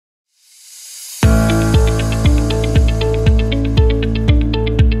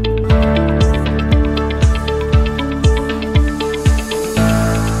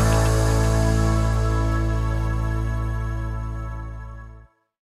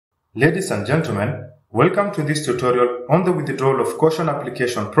Ladies and gentlemen, welcome to this tutorial on the withdrawal of caution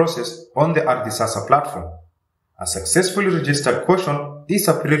application process on the ArdhiSasa platform. A successfully registered caution is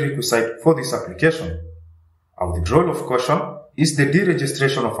a prerequisite for this application. A withdrawal of caution is the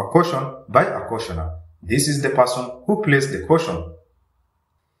deregistration of a caution by a cautioner. This is the person who placed the caution.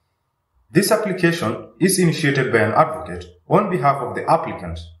 This application is initiated by an advocate on behalf of the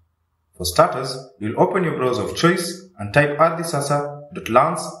applicant. For starters, you'll open your browser of choice and type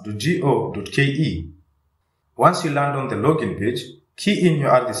ardhisasa.lands.go.ke. Once you land on the login page, key in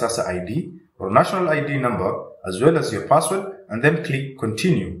your ArdhiSasa ID or national ID number as well as your password and then click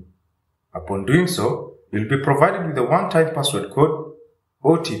Continue. Upon doing so, you'll be provided with a one-time password code,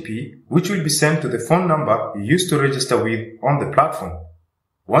 OTP, which will be sent to the phone number you used to register with on the platform.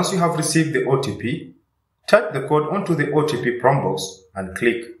 Once you have received the OTP, type the code onto the OTP prompt box and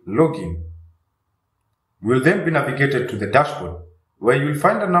click Login. You will then be navigated to the dashboard, where you will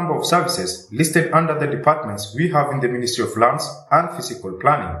find a number of services listed under the departments we have in the Ministry of Lands and Physical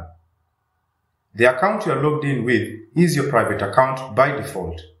Planning. The account you are logged in with is your private account by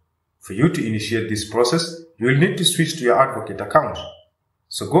default. For you to initiate this process, you will need to switch to your advocate account.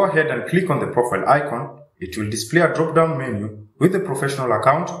 So go ahead and click on the profile icon. It will display a drop-down menu with the professional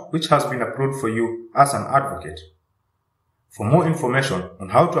account which has been approved for you as an advocate. For more information on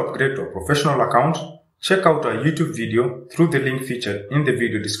how to upgrade to a professional account, check out our YouTube video through the link featured in the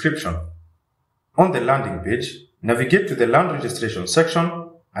video description. On the landing page, navigate to the land registration section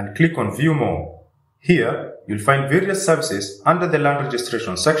and click on View More. Here, you'll find various services under the land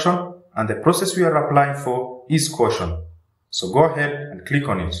registration section, and the process we are applying for is caution. So go ahead and click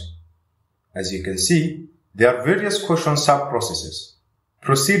on it. As you can see, there are various caution sub-processes.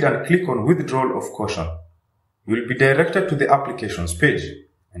 Proceed and click on Withdrawal of Caution. You will be directed to the Applications page,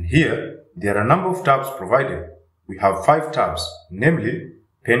 and here there are a number of tabs provided. We have 5 tabs, namely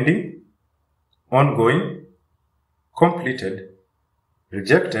Pending, Ongoing, Completed,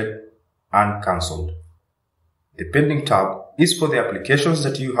 Rejected, and Cancelled. The Pending tab is for the applications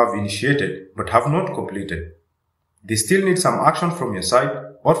that you have initiated but have not completed. They still need some action from your side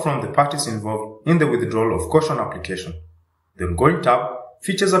or from the parties involved in the withdrawal of caution application. The Ongoing tab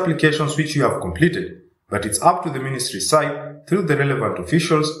features applications which you have completed, but it's up to the ministry side through the relevant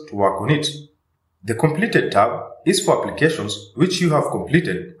officials to work on it. The Completed tab is for applications which you have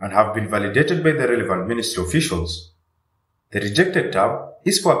completed and have been validated by the relevant ministry officials. The Rejected tab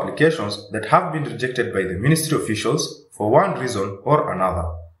is for applications that have been rejected by the ministry officials for one reason or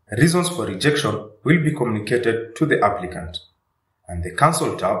another. Reasons for rejection will be communicated to the applicant. And the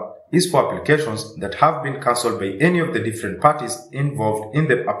Cancel tab is for applications that have been cancelled by any of the different parties involved in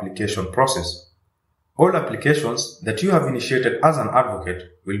the application process. All applications that you have initiated as an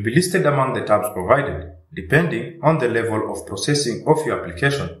advocate will be listed among the tabs provided, depending on the level of processing of your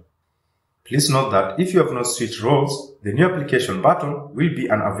application. Please note that if you have not switched roles, the New Application button will be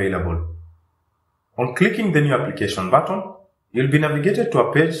unavailable. On clicking the New Application button, you'll be navigated to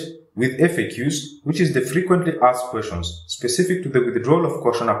a page with FAQs, which is the frequently asked questions specific to the withdrawal of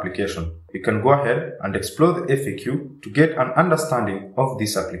caution application. You can go ahead and explore the FAQ to get an understanding of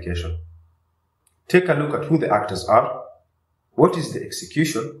this application. Take a look at who the actors are, what is the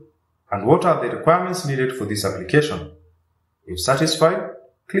execution, and what are the requirements needed for this application. If satisfied,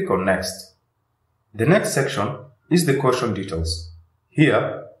 click on Next. The next section is the caution details.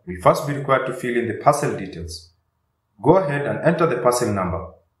 Here, we'll first be required to fill in the parcel details. Go ahead and enter the parcel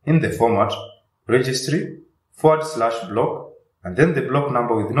number in the format registry/block and then the block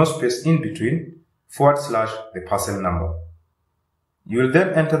number with no space in between /the parcel number. You will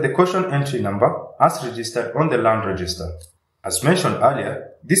then enter the caution entry number as registered on the land register. As mentioned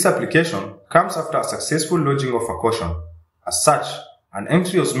earlier, this application comes after a successful lodging of a caution. As such, an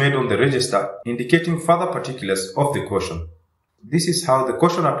entry was made on the register indicating further particulars of the caution. This is how the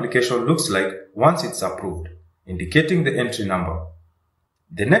caution application looks like once it's approved, indicating the entry number.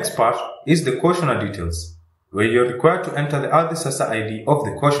 The next part is the cautioner details, where you're required to enter the ArdhiSasa ID of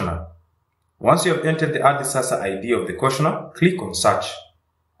the cautioner. Once you have entered the ArdhiSasa ID of the cautioner, click on Search.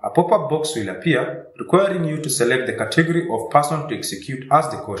 A pop-up box will appear requiring you to select the category of person to execute as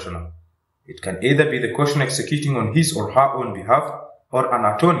the cautioner. It can either be the cautioner executing on his or her own behalf or an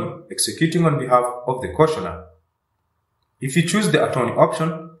attorney executing on behalf of the cautioner. If you choose the attorney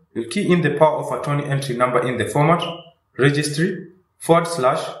option, you'll key in the power of attorney entry number in the format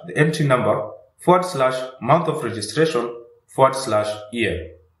registry/the entry number /month of registration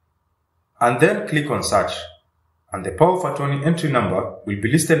 /year. And then click on Search. And the power of attorney entry number will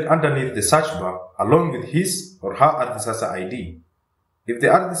be listed underneath the search bar along with his or her ArdhiSasa ID. If the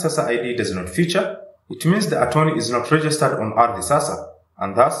ArdhiSasa ID does not feature, it means the attorney is not registered on ArdhiSasa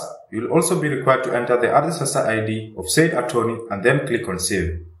and thus you will also be required to enter the ArdhiSasa ID of said attorney and then click on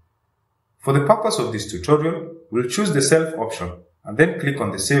Save. For the purpose of this tutorial, we'll choose the Self option and then click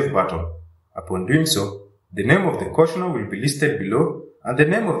on the Save button. Upon doing so, the name of the cautioner will be listed below and the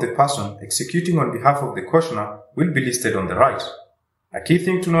name of the person executing on behalf of the cautioner will be listed on the right. A key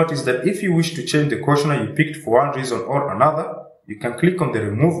thing to note is that if you wish to change the cautioner you picked for one reason or another, you can click on the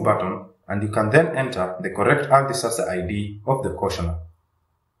Remove button and you can then enter the correct ArdhiSasa ID of the cautioner.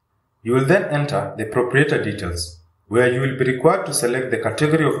 You will then enter the proprietor details, where you will be required to select the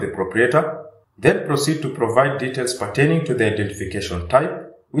category of the proprietor, then proceed to provide details pertaining to the identification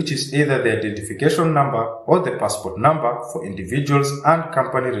type, which is either the identification number or the passport number for individuals and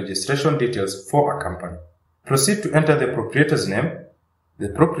company registration details for a company. Proceed to enter the proprietor's name, the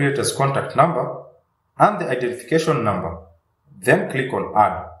proprietor's contact number, and the identification number. Then click on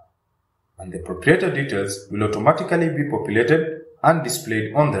Add, and the proprietor details will automatically be populated and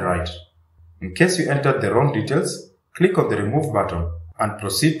displayed on the right. In case you entered the wrong details, click on the Remove button and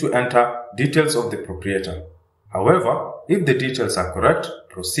proceed to enter details of the proprietor. However, if the details are correct,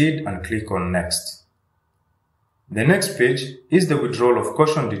 proceed and click on Next. The next page is the Withdrawal of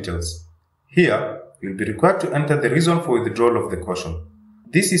Caution details. Here, you'll be required to enter the reason for withdrawal of the caution.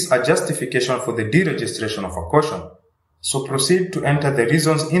 This is a justification for the deregistration of a caution. So proceed to enter the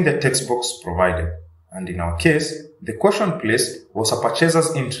reasons in the text box provided. And in our case, the caution placed was a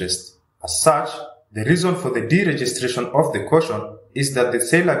purchaser's interest. As such, the reason for the deregistration of the caution is that the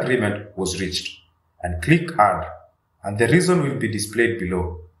sale agreement was reached. And click Add, and the reason will be displayed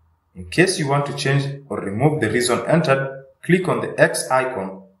below. In case you want to change or remove the reason entered, click on the X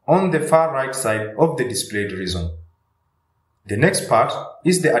icon on the far right side of the displayed reason. The next part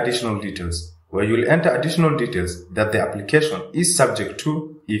is the additional details, where you will enter additional details that the application is subject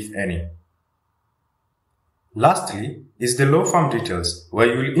to, if any. Lastly is the law firm details, where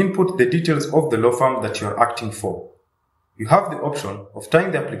you will input the details of the law firm that you are acting for. You have the option of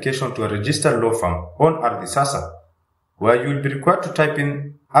tying the application to a registered law firm on ArdhiSasa, where you will be required to type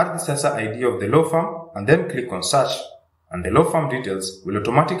in ArdhiSasa ID of the law firm and then click on Search, and the law firm details will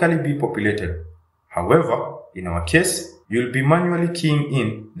automatically be populated. However, in our case, you will be manually keying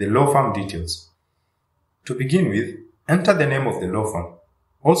in the law firm details. To begin with, enter the name of the law firm.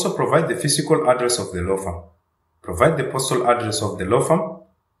 Also provide the physical address of the law firm. Provide the postal address of the law firm.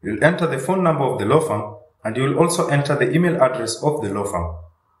 You will enter the phone number of the law firm, and you will also enter the email address of the law firm.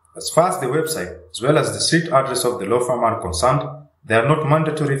 As far as the website as well as the street address of the law firm are concerned, they are not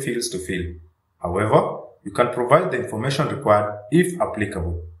mandatory fields to fill. However, you can provide the information required if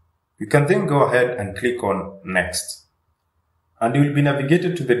applicable. You can then go ahead and click on Next. And you will be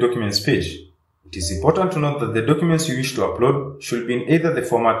navigated to the Documents page. It is important to note that the documents you wish to upload should be in either the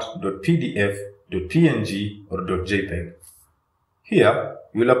format .pdf, .png, or .jpeg. Here,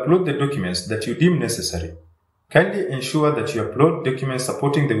 you will upload the documents that you deem necessary. Kindly ensure that you upload documents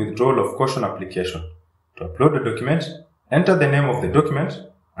supporting the Withdrawal of Caution application. To upload a document, enter the name of the document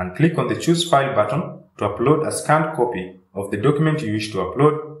and click on the Choose File button to upload a scanned copy of the document you wish to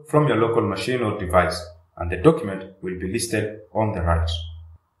upload from your local machine or device, and the document will be listed on the right.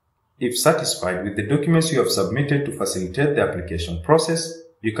 If satisfied with the documents you have submitted to facilitate the application process,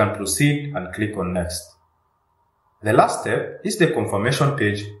 you can proceed and click on Next. The last step is the confirmation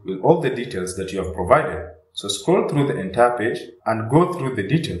page with all the details that you have provided. So scroll through the entire page and go through the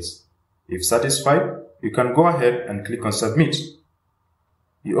details. If satisfied, you can go ahead and click on Submit.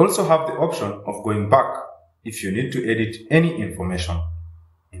 You also have the option of going back if you need to edit any information.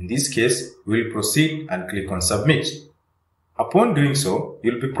 In this case, we will proceed and click on Submit. Upon doing so,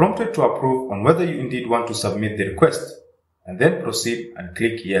 you'll be prompted to approve on whether you indeed want to submit the request, and then proceed and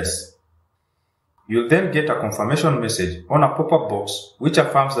click Yes. You'll then get a confirmation message on a pop-up box which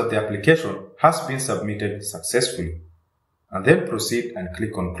affirms that the application has been submitted successfully, and then proceed and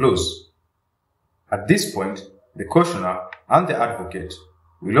click on Close. At this point, the cautioner and the advocate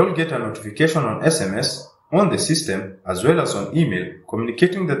will all get a notification on SMS, on the system, as well as on email,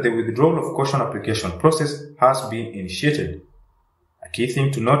 communicating that the Withdrawal of Caution application process has been initiated. A key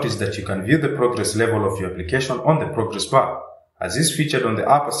thing to note is that you can view the progress level of your application on the progress bar, as is featured on the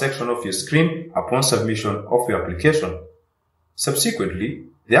upper section of your screen upon submission of your application. Subsequently,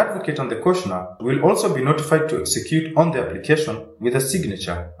 the advocate and the cautioner will also be notified to execute on the application with a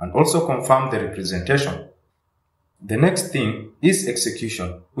signature and also confirm the representation. The next thing is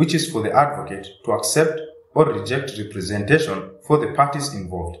execution, which is for the advocate to accept or reject representation for the parties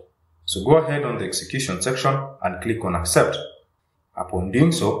involved. So go ahead on the execution section and click on Accept. Upon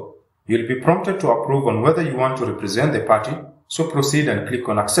doing so, you'll be prompted to approve on whether you want to represent the party, so proceed and click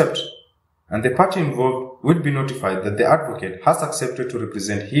on Accept. And the party involved will be notified that the advocate has accepted to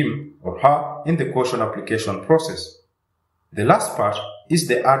represent him or her in the caution application process. The last part is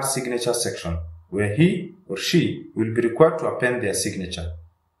the Add Signature section, where he or she will be required to append their signature.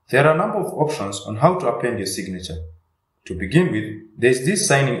 There are a number of options on how to append your signature. To begin with, there is this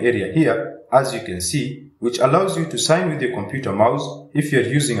signing area here, as you can see, which allows you to sign with your computer mouse if you are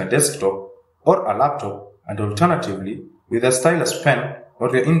using a desktop or a laptop, and alternatively with a stylus pen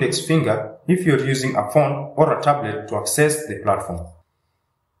or your index finger if you are using a phone or a tablet to access the platform.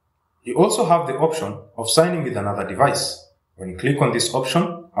 You also have the option of signing with another device. When you click on this option,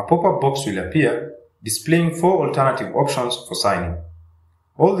 a pop-up box will appear displaying 4 alternative options for signing.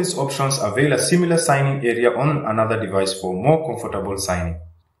 All these options avail a similar signing area on another device for more comfortable signing.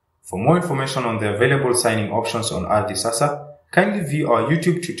 For more information on the available signing options on ArdhiSasa, kindly view our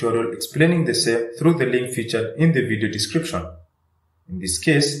YouTube tutorial explaining the same through the link featured in the video description. In this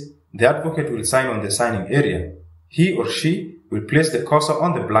case, the advocate will sign on the signing area. He or she will place the cursor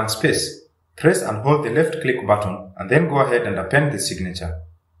on the blank space, press and hold the left click button, and then go ahead and append the signature.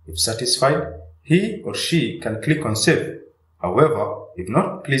 If satisfied, he or she can click on Save. However, if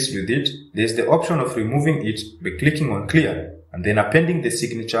not pleased with it, there is the option of removing it by clicking on Clear and then appending the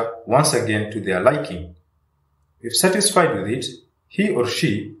signature once again to their liking. If satisfied with it, he or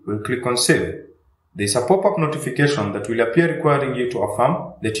she will click on Save. There is a pop-up notification that will appear requiring you to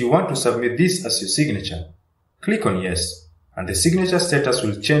affirm that you want to submit this as your signature. Click on Yes, and the signature status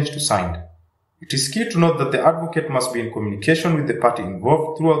will change to Signed. It is key to note that the advocate must be in communication with the party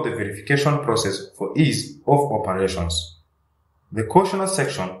involved throughout the verification process for ease of operations. The cautioner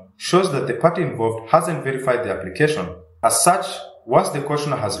section shows that the party involved hasn't verified the application. As such, once the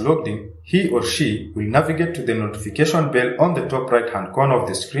cautioner has logged in, he or she will navigate to the notification bell on the top right-hand corner of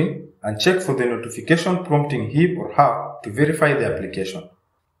the screen and check for the notification prompting him or her to verify the application.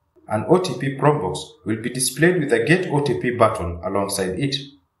 An OTP prompt box will be displayed with a Get OTP button alongside it.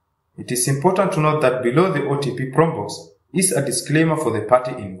 It is important to note that below the OTP prompt box is a disclaimer for the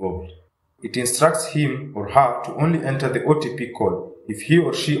party involved. It instructs him or her to only enter the OTP code if he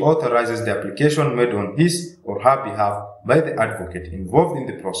or she authorizes the application made on his or her behalf by the advocate involved in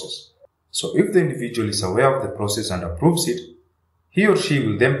the process. So if the individual is aware of the process and approves it, he or she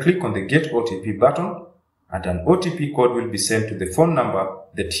will then click on the Get OTP button, and an OTP code will be sent to the phone number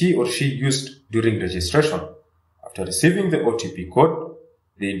that he or she used during registration. After receiving the OTP code,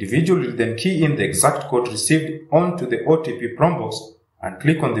 the individual will then key in the exact code received onto the OTP prompt box and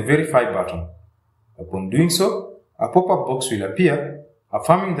click on the Verify button. Upon doing so, a pop-up box will appear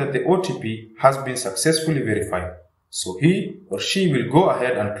affirming that the OTP has been successfully verified, so he or she will go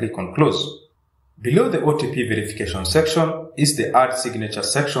ahead and click on Close. Below the OTP verification section is the Add Signature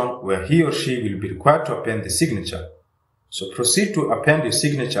section where he or she will be required to append the signature. So proceed to append your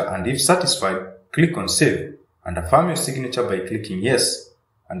signature, and if satisfied, click on Save and affirm your signature by clicking Yes,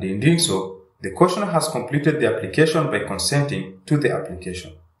 and in doing so, the cautioner has completed the application by consenting to the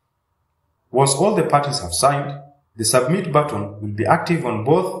application. Once all the parties have signed, the Submit button will be active on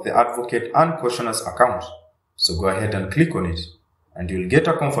both the advocate and cautioner's account. So go ahead and click on it, and you'll get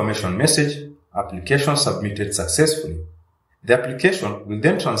a confirmation message, Application submitted successfully. The application will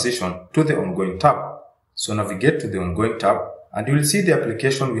then transition to the Ongoing tab. So navigate to the Ongoing tab, and you will see the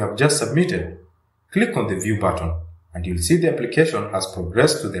application we have just submitted. Click on the View button, and you'll see the application has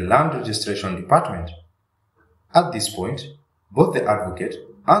progressed to the Land Registration Department. At this point, both the advocate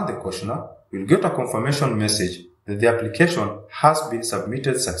and the cautioner will get a confirmation message that the application has been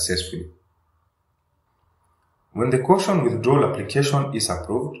submitted successfully. When the caution withdrawal application is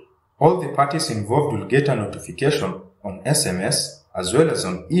approved, all the parties involved will get a notification on SMS as well as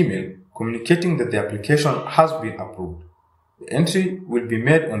on email communicating that the application has been approved. The entry will be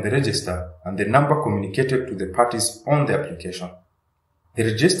made on the register and the number communicated to the parties on the application. The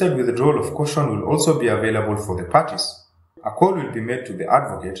registered withdrawal of caution will also be available for the parties. A call will be made to the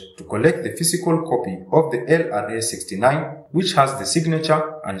advocate to collect the physical copy of the LRA 69, which has the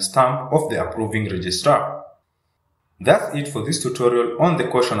signature and stamp of the approving registrar. That's it for this tutorial on the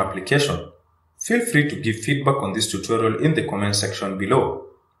caution application. Feel free to give feedback on this tutorial in the comment section below.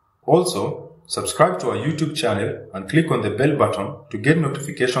 Also, subscribe to our YouTube channel and click on the bell button to get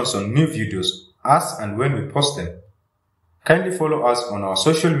notifications on new videos as and when we post them. Kindly follow us on our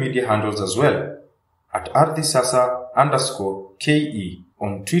social media handles as well at ArdhiSasa_KE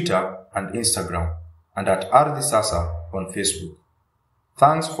on Twitter and Instagram, and at ArdhiSasa on Facebook.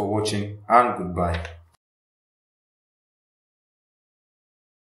 Thanks for watching and goodbye.